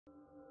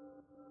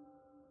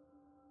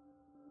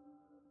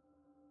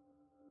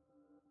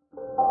If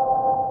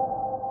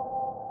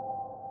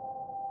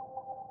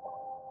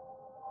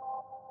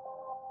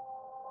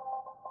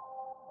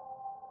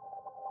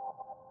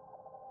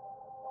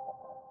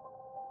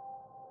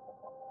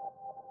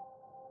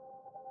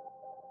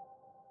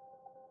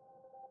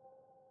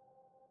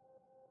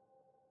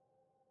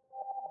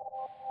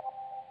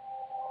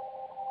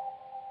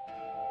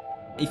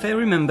I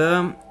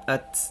remember,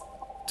 at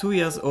 2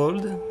 years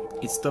old,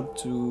 he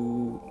stopped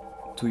to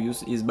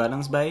use his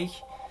balance bike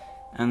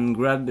and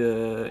grab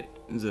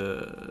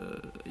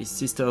his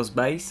sister's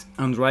bikes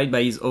and ride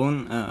by his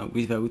own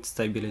without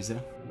stabilizer.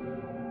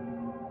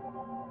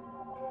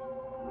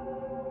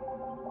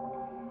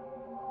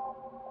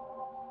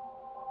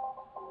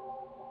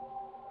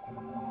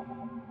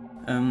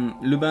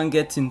 Lubin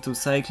gets into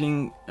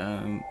cycling,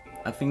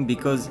 I think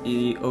because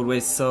he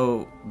always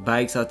saw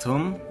bikes at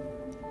home,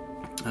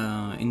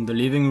 in the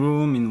living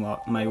room, in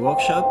my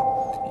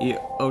workshop. He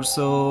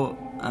also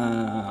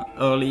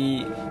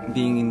early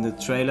being in the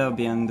trailer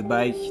behind the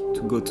bike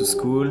to go to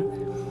school,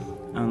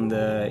 and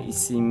he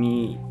see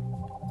me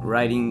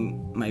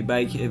riding my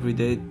bike every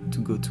day to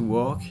go to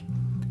work.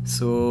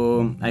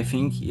 So I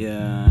think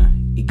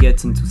he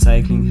gets into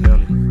cycling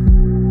early.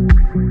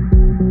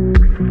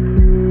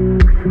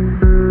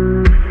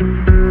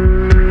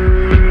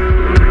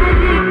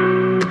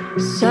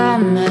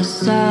 Summer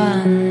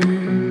sun,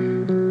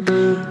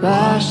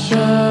 wash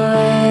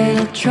away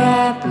the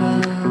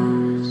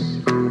troubles.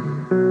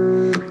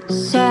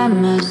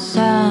 Summer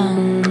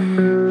sun,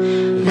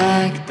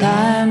 like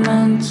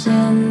diamonds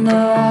in the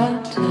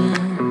water.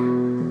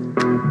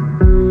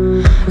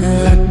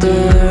 Like the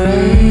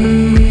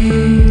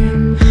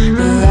rain,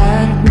 the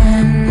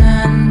lightning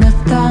and the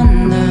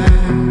thunder.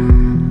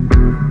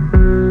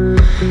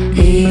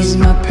 Ease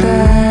my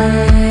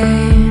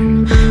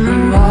pain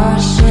and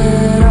wash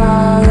it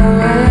all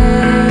away.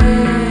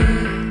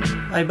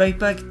 I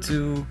bikepack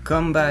to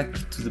come back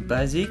to the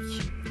basic,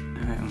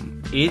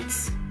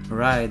 eat,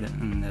 ride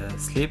and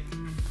sleep.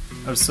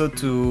 Also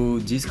to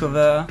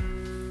discover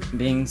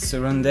being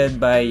surrounded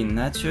by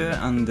nature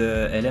and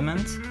the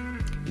elements.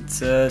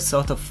 It's a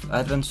sort of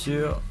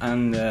adventure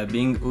and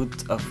being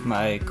out of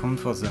my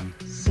comfort zone.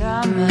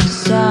 Summer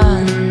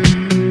sun,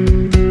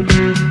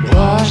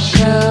 wash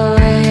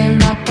away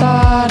my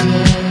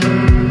borders.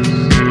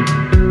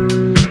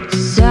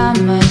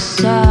 Summer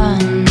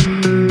sun,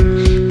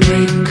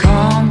 bring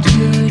calm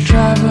to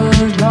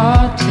troubled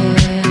waters.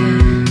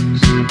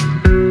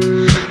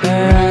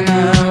 Run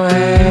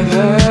away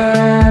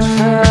bird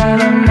for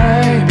the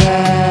maiden.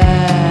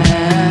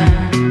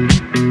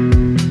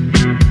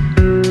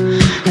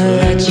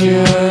 Let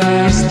your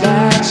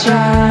light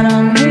shine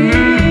on me.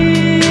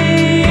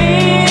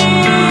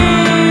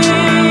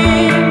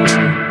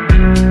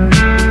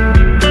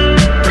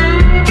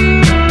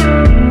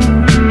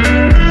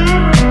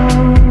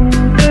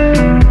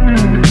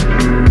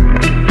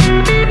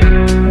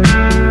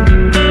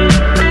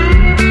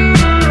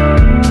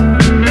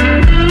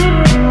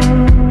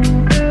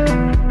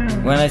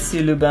 When I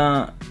see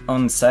Lubin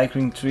on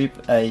cycling trip,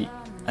 I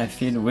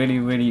feel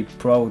really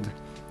proud,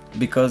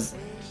 because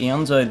he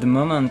enjoyed the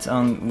moment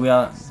and we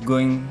are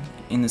going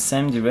in the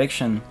same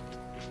direction.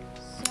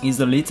 He's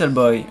a little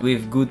boy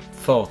with good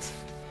thoughts.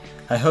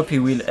 I hope he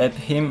will help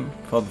him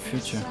for the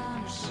future.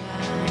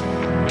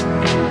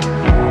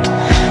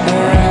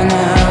 Run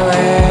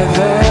away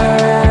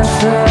bird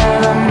for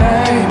the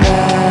maiden.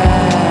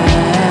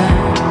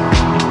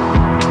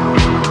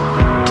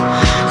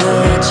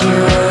 Let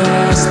your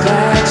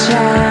light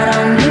shine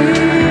on me.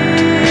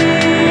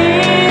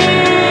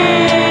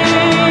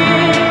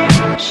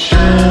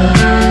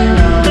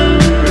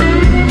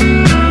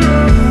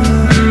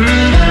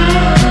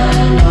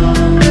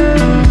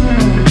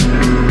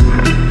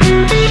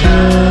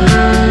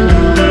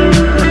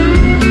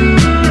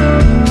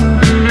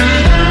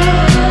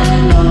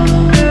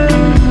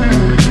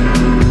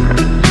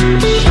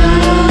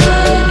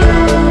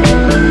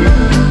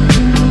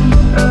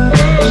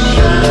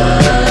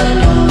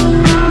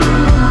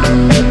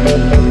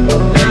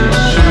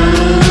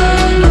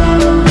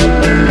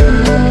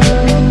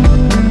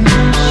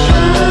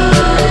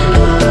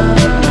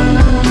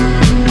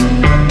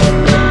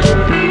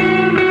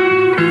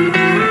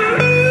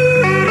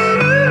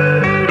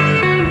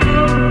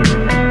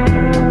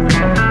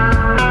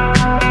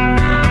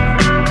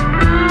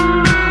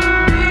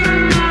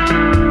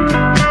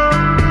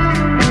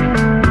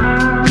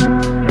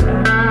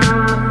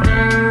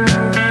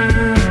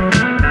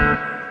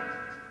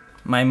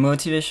 My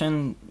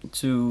motivation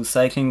to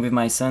cycling with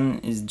my son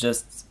is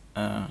just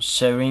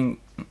sharing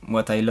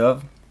what I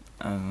love,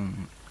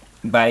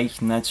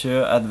 bike,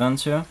 nature,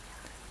 adventure.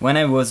 When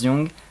I was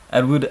young,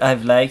 I would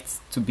have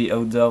liked to be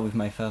outdoor with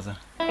my father.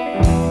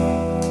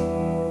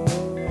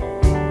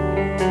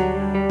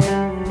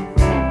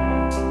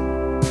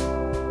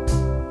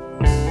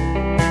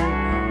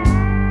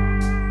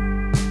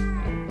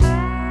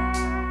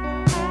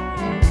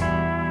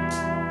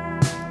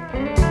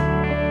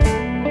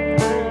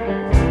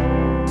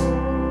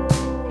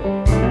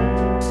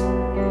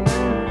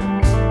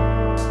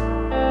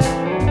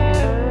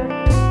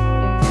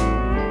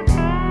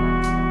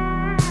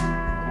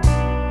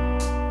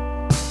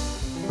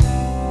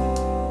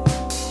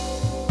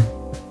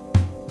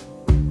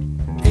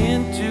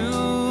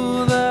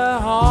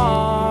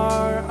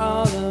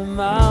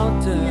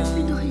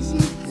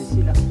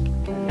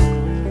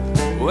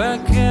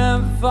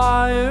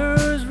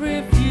 fires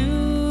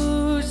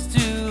refuse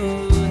to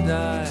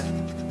die,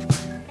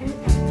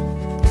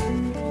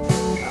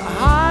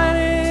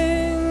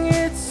 hiding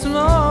its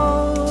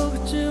smoke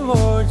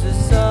towards the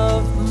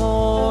soft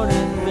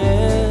morning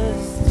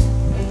mist.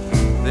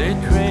 They're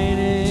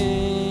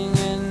trading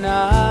an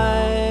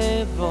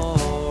eye for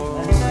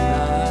an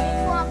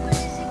eye.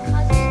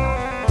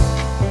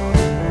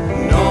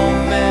 No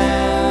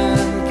man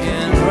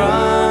can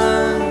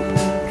run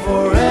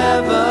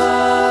forever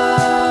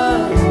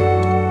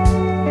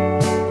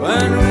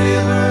when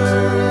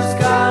rivers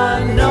got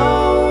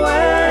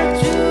nowhere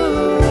to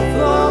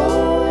flow.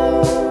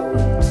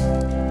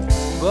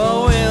 But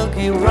we'll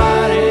keep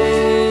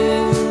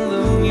riding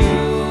the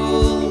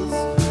mules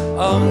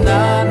of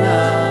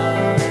Nana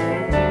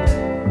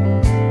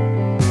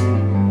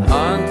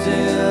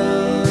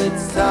until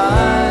it's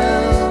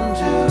time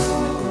to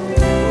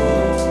go.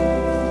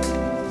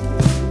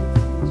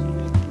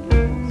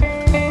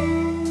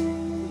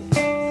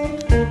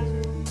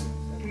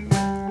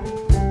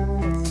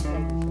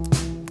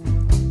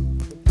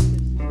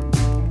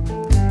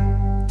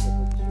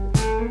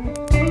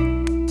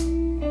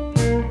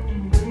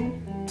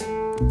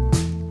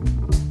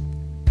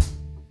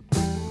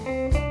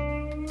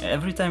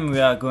 Every time we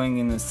are going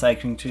in a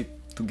cycling trip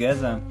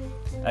together,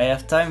 I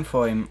have time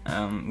for him.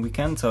 We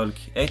can talk,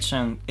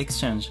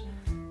 exchange.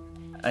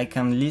 I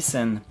can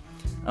listen,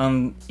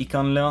 and he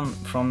can learn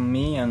from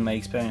me and my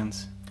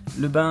experience.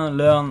 Lubin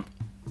learned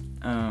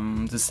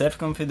the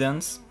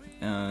self-confidence,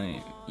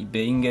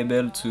 being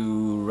able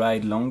to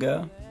ride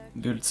longer,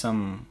 build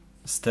some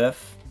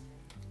stuff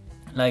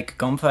like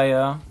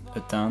campfire, a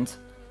tent,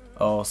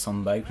 or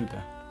some bike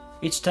repair.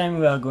 Each time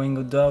we are going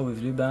outdoor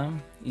with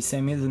Lubin, he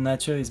says me the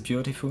nature is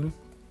beautiful,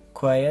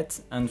 quiet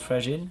and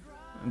fragile,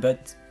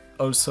 but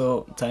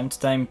also time to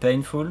time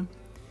painful.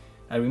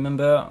 I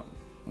remember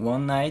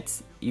one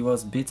night he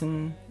was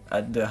beaten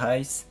at the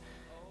eyes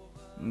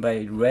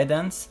by red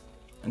ants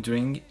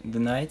during the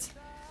night.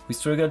 We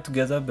struggled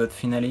together, but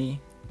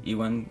finally he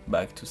went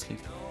back to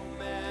sleep. No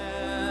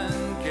man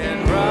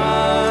can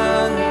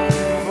run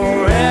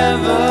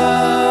forever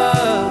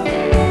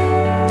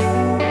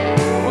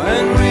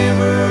when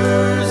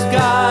rivers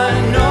got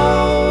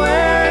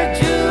nowhere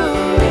to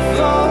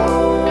flow.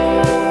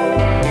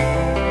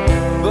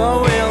 But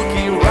we'll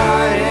keep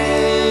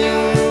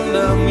riding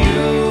the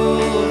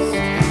mules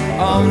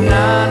of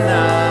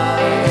Nana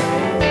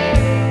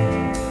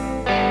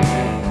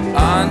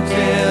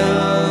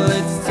until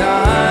it's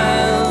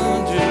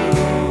time to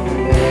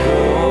go.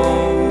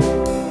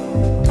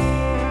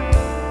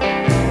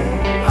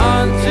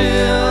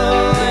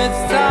 Until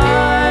it's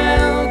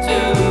time to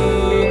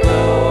go.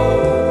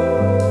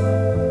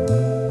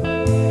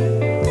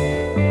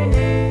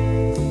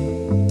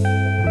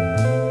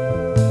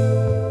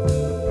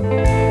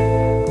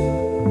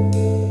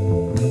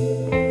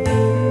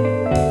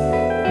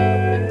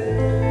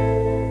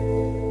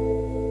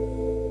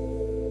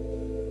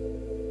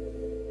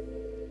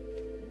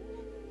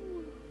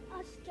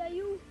 Ah, ce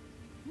caillou.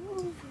 Oh,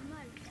 ça fait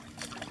mal.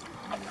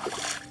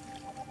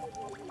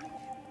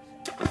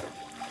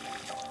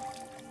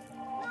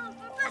 Non,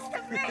 papa, s'il te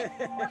plaît.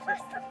 Papa,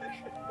 s'il te plaît.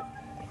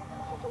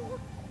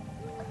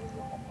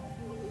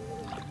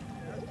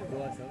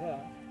 Ça va.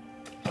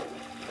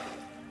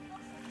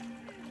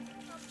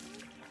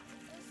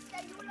 Ce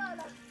caillou-là,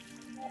 là.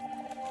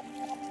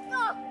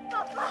 Non,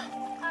 papa.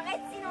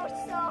 Arrête, sinon je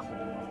sors.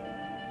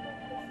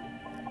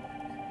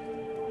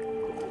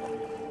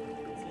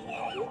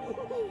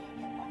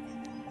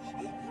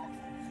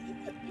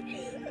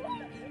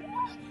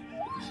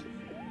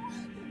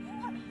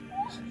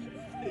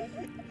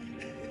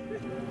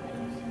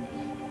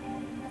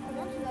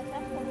 Comment tu vas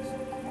faire pour le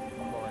sauver?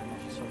 On va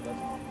manger sur le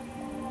bateau.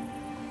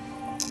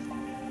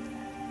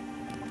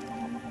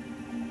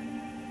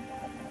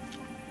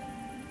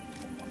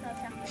 Ça va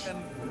faire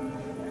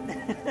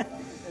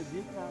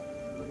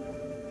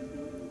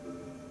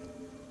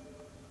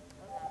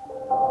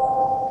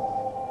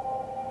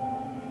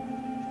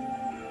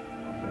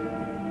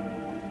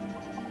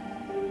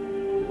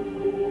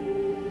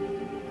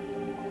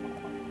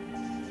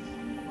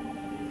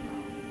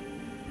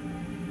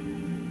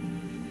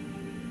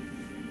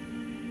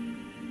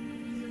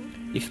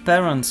If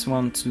parents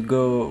want to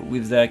go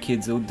with their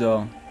kids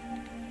outdoor,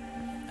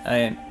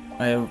 I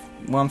have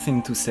one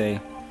thing to say.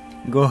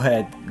 Go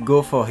ahead,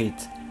 go for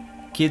it.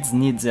 Kids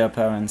need their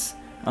parents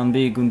and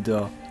being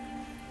outdoor.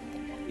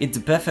 It's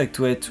the perfect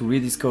way to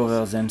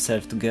rediscover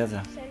themselves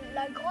together.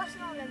 la grosse,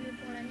 là, on l'a mis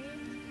pour la nuit.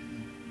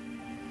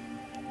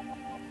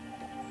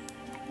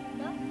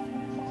 Là.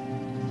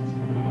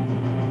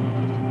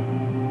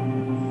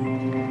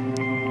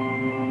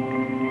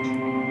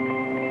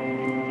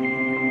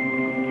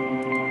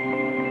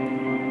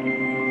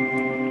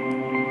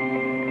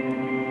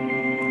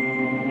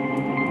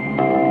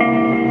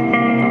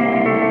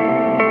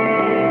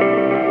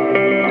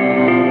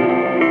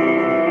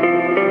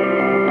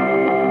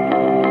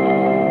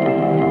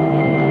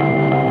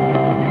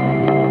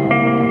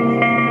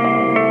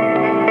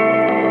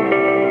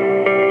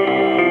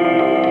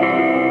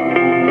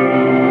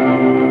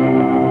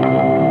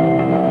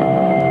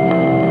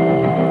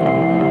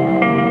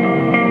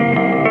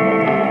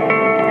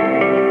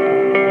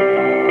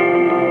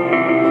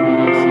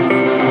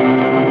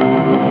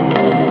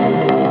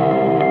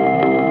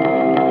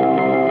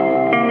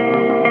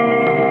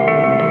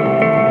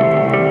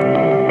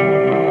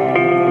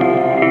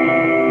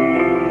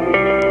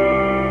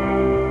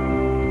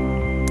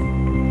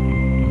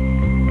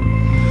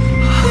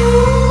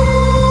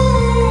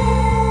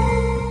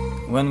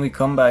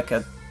 come back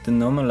at the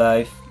normal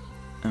life,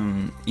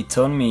 he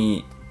told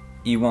me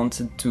he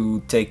wanted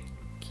to take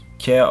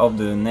care of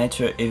the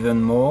nature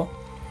even more.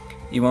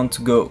 He wanted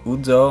to go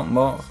outdoor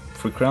more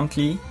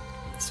frequently,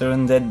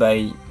 surrounded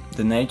by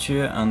the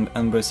nature and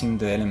embracing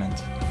the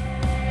element.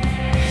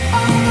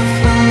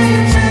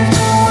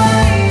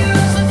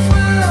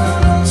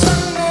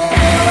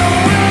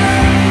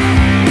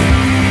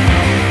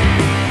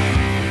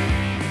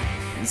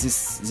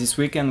 This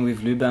weekend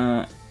with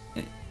Lubin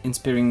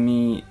inspiring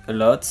me a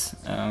lot.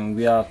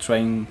 We are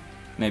trying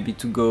maybe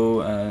to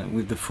go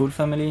with the full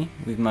family,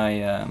 with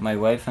my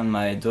wife and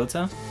my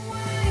daughter.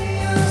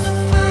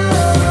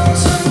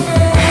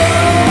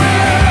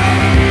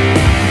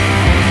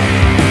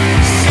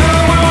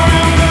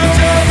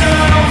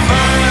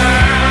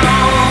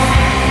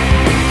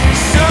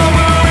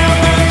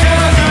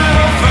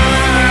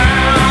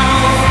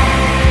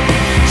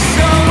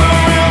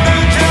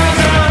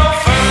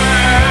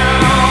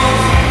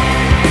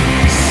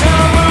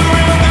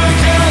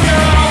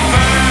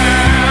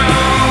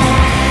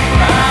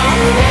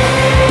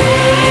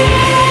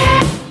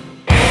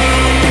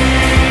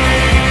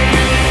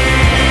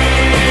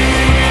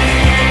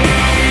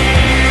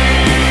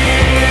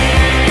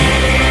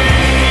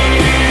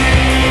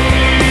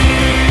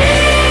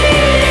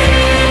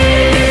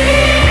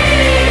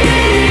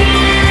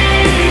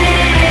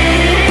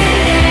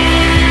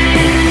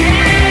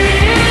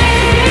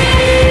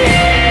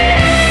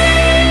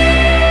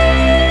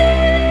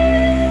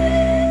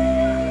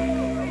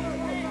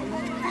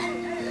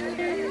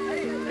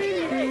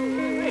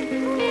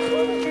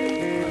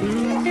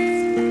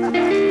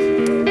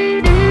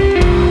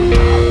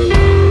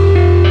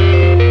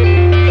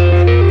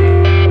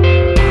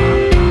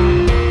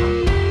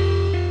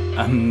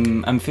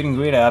 I'm feeling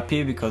really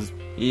happy because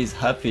he's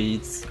happy.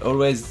 It's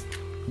always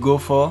go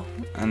for,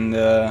 and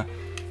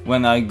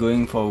when I'm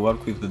going for a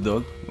walk with the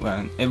dog,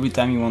 every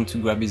time he wants to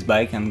grab his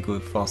bike and go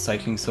for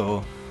cycling.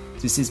 So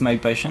this is my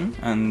passion,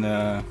 and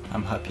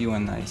I'm happy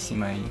when I see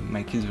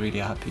my kids really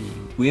happy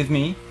with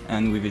me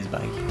and with his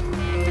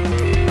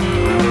bike.